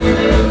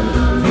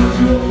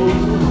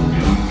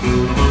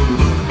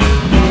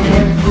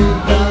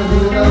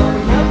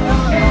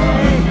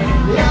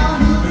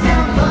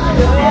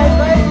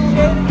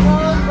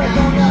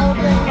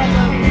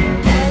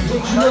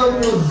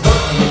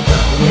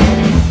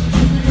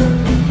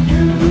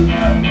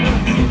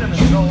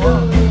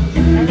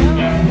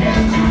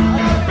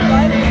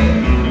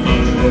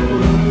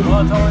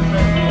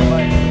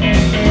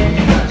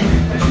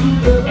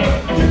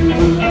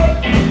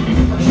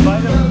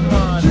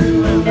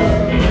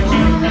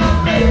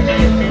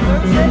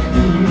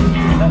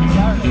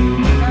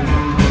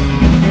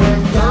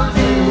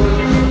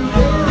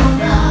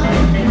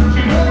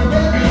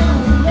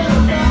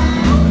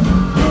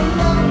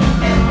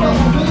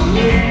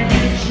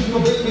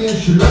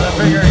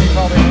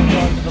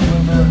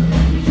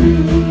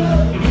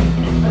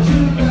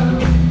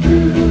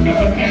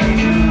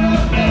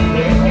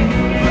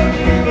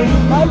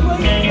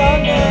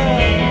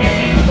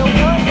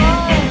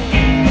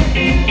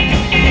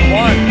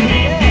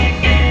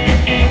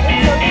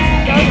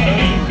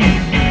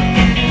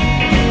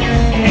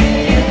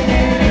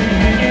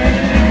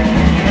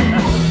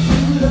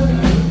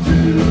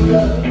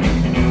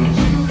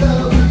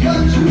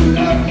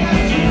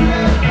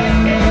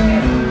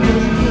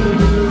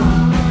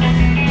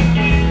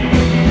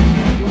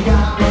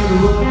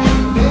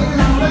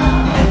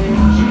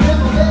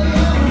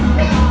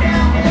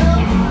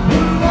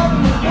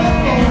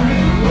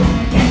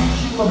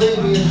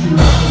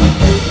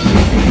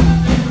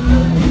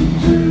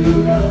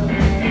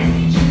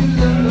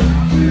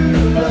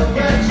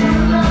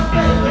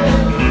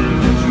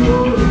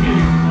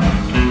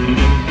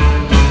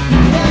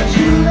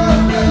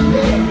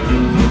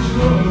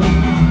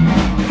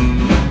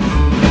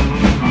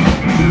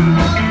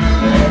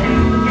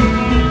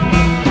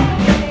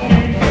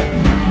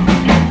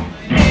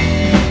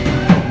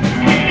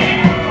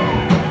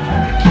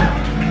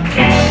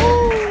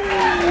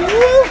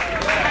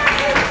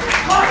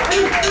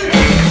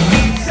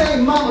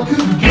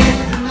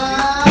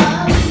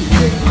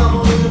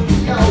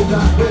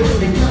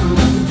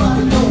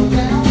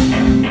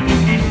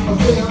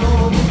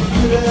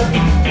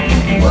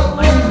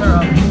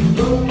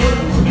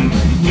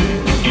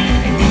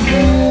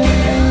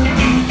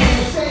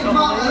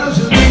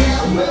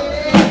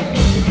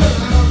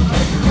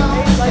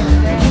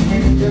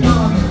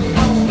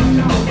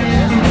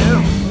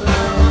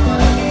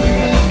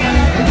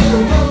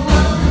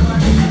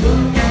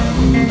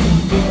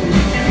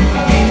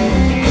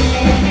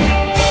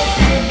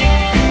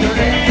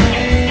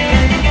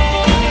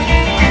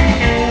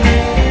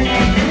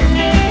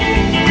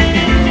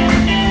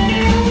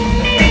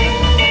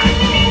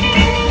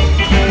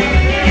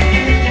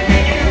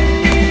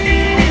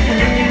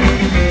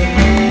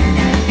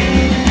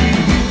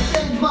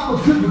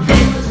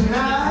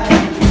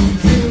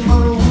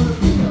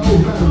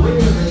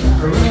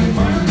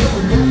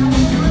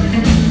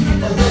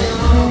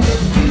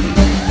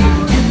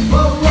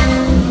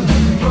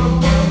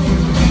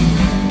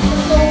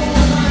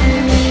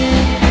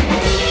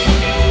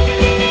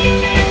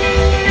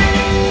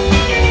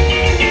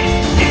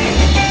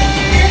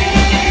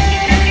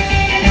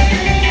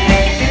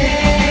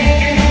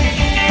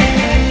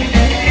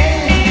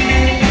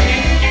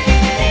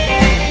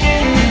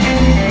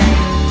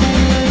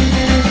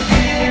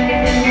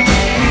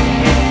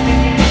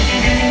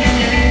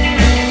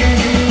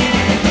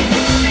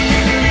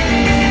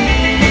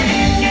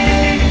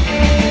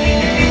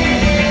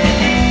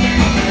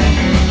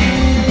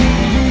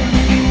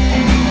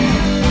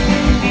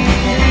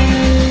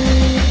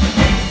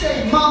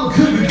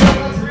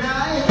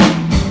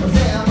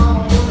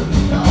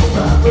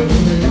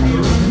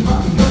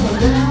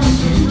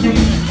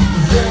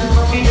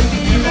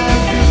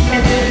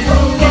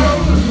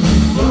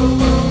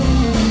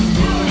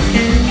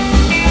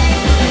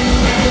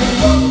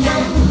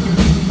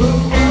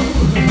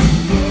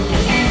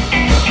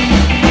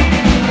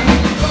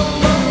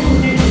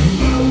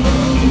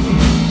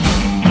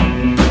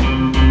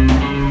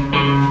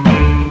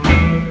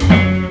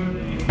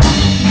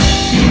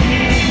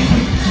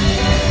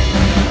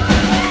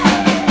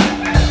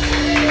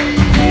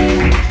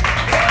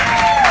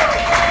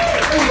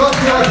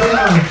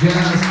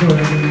Jazz for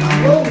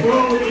Whoa,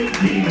 whoa, I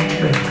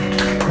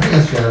think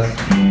that's jazz.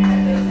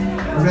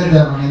 I read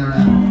that on the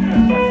internet.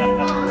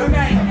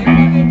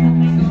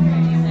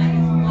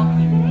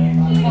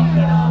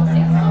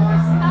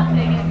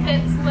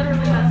 It's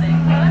literally nothing.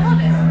 I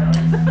love it.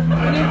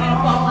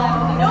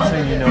 So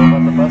you know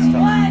about the bus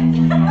stop.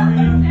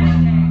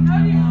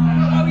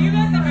 Oh, you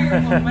got the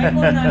microphone. My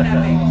phone not that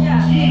big.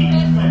 Yeah.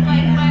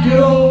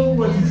 Yo,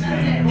 what's his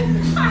name?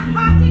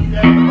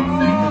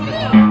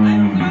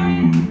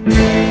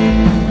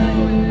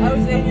 I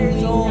was 8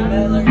 years old,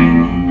 man. Like,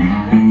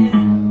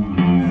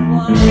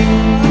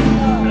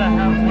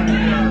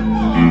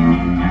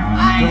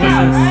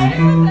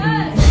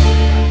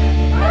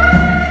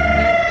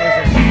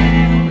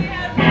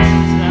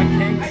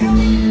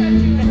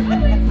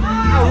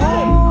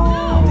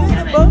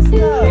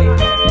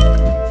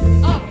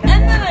 Oh,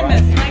 and then I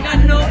missed. I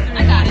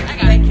got it. I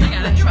got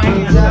it. Try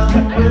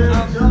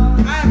it.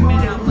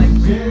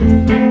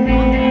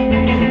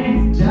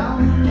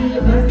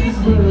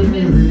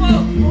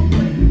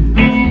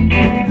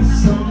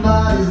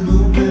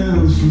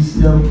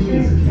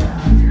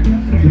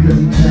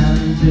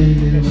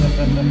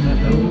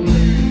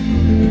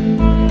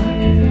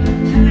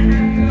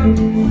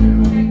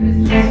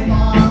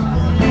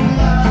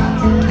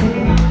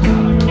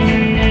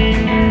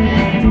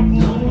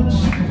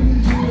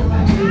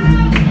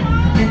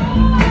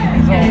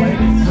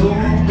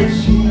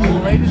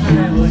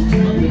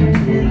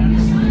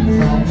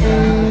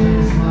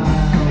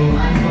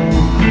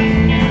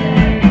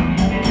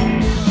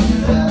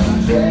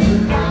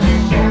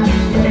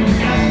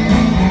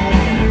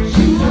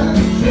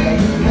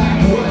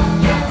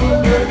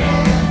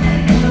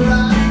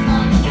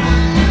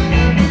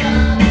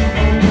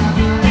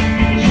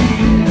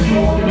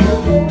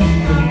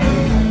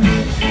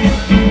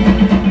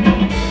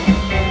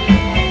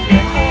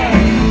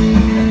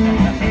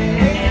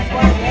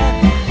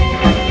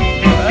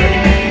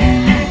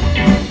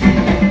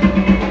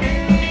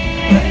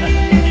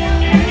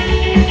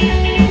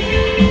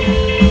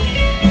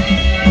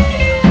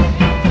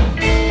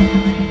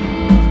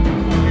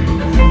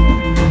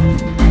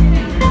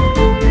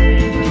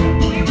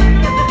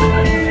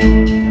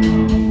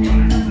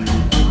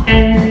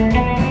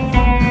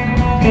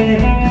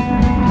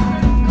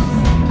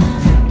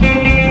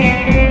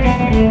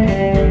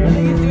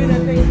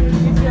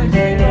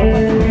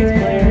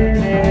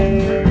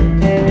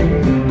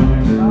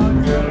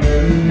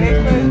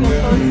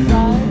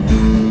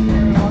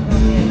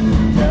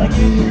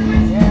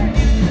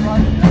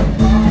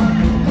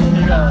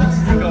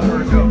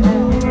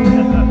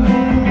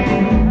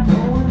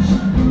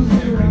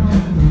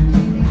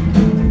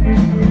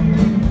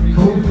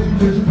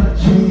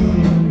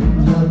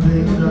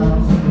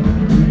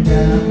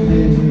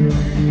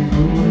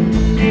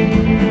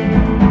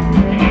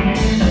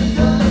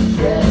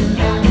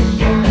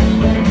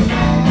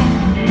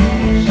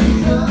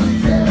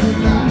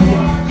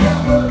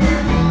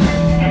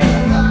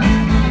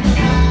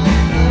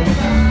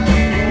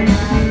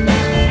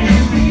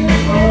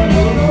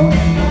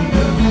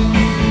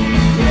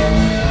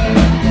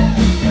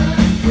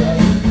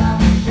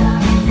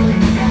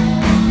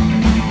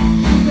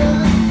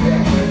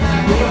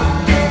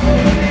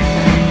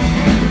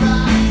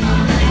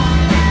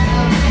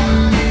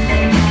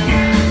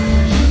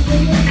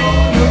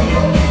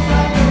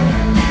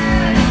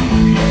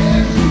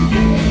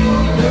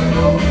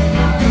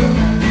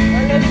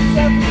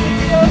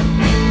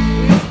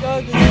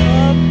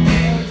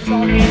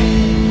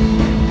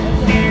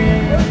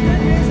 that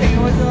music.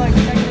 It wasn't like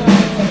techno.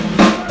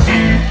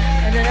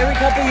 And then every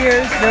couple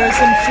years, there was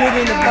some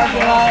shooting in the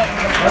parking lot,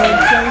 and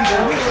we'd change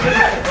it.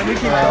 And we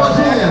could What's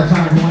the other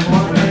time? One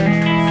more?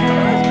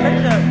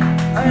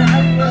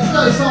 This is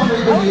a song where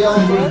you can yell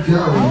where to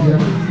go. If you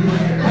ever feel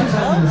it, every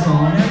time in the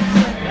song.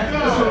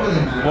 That's what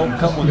really matters. Won't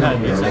come with kind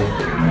of music.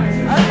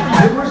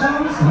 Two more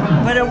songs?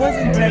 But it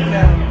wasn't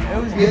techno. It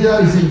was Either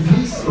that is in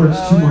peace or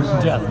it's two more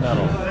songs. Death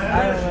metal. I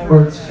don't know.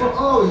 Or it's it's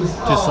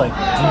Just like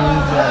doom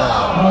metal.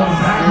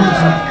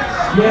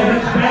 Yeah,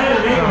 that's bad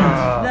at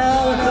ignorance. No.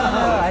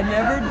 I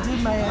never did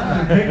my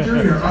own. Victor,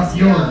 you're up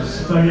yours.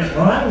 So yeah,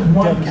 well that was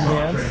one Dead song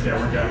Hands. right there.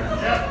 We're done.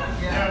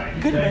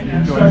 Good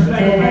man. Starts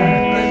making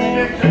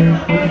bad.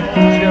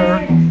 Cure.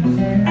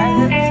 At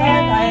the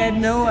time, I had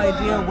no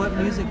idea what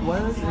music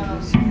was.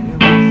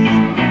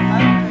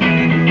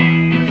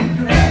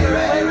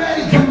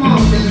 Ready, come on,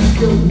 let's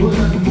go. What I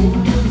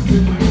want is to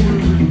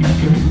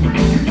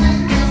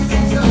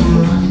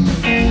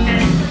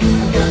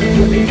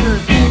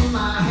in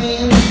my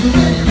hands.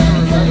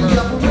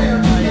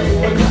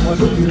 What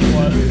music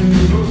was?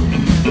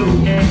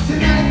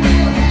 Tonight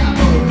we'll have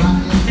a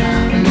rockin'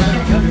 time.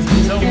 Because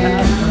it's so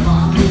fast.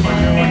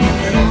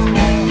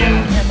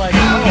 And like,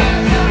 oh.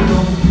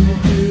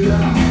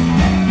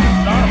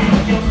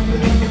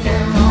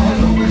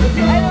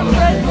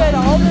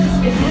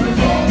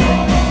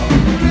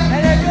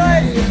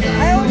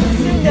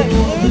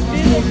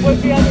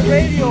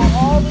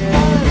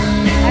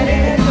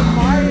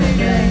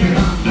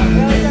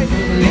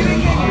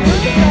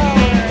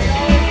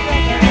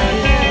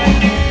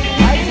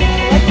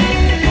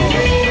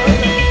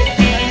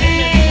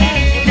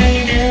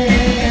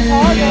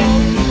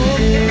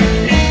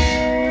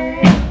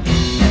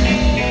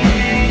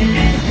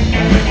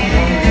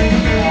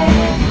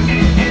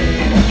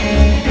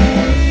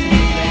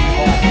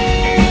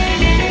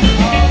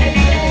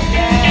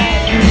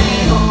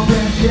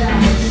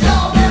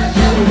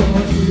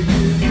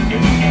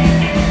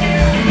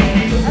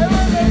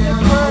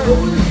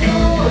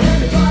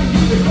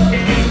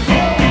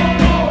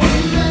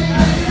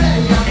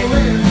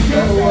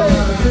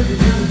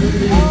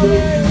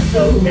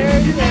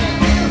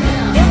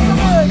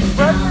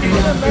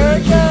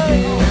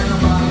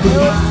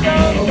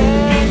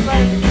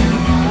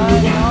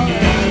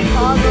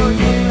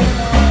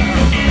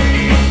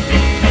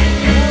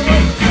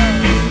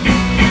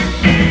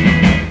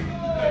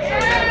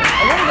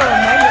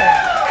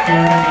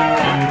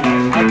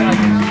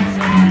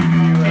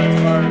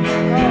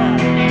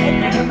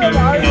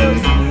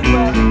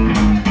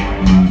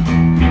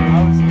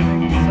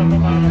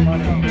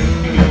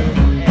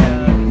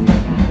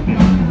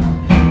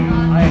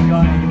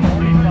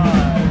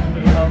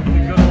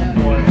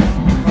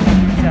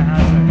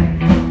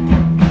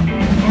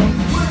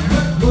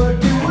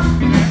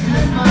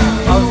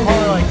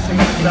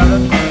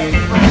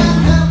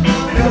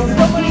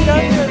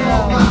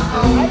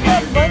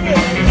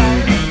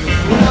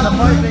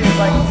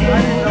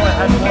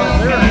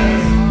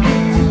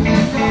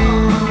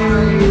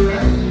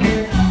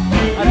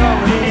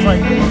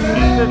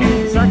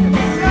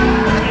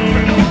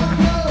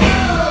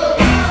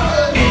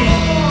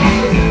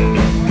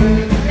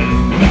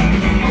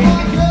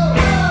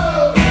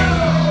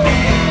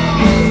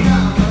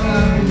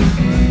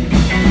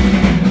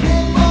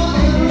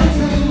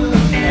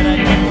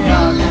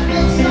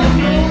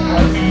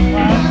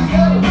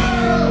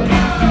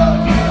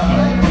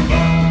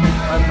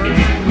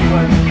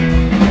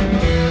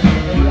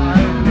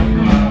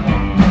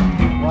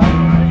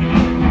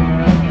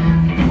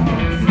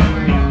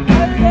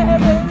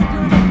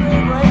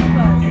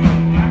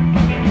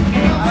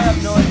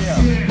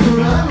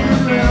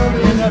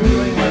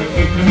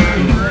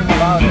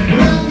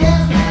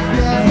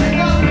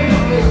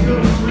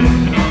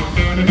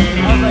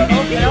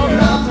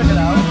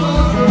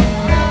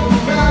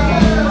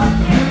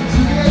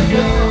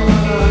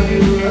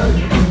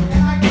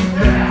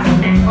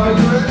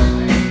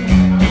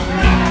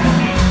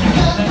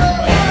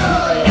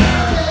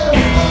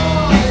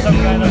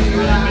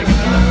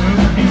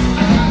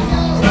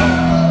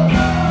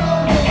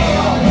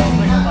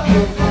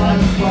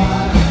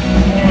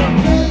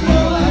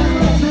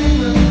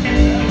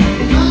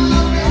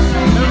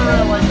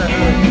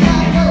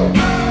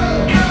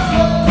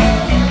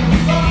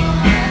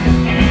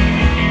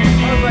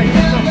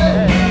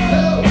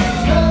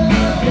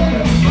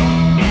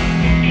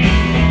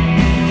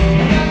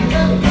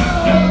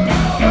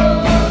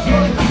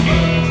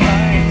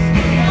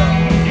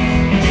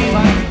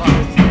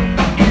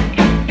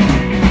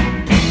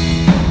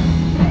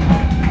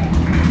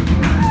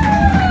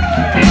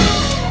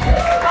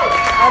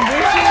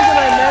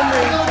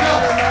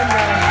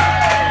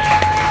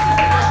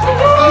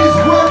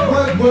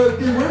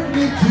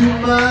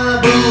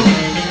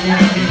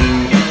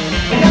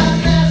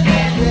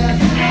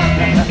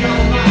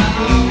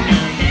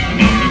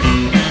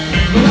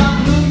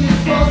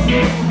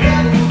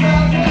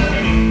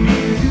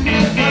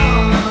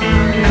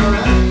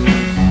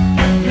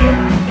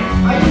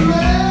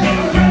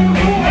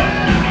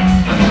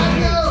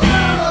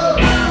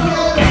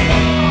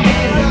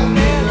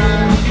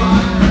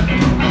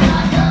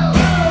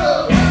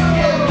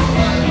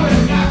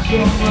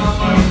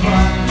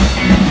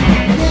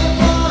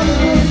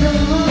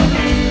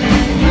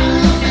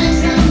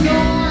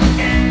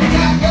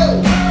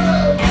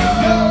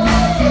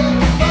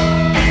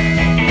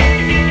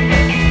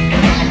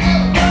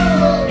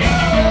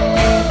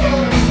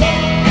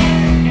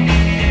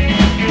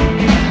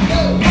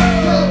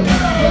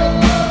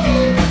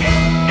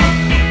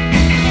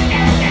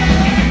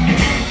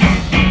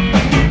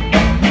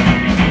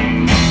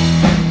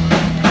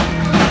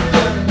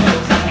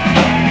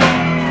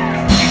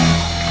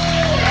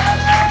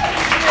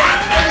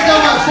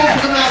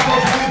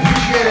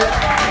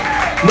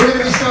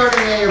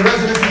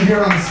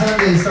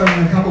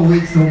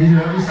 weeks, and we'll be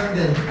here every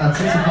Sunday at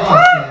 6 o'clock.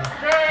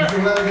 So if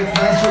the weather gets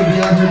nicer, we'll be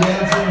out here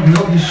dancing. We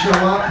hope you show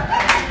up.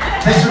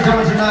 Thanks for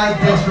coming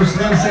tonight. Thanks for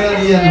Slim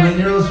Sandy and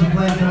the Raineros for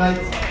playing tonight.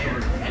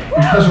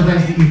 And special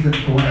thanks to Ethan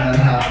for winning that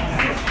hat.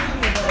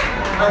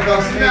 All right,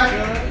 folks. See you back.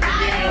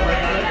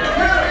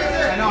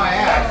 I know I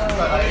asked,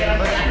 but I didn't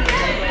listen.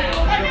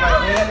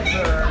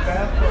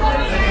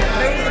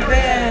 There was a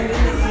band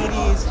in the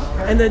 80s,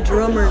 and the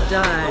drummer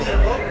died.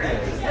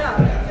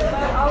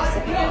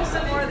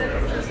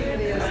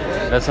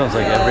 That sounds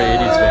like every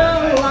 80s band.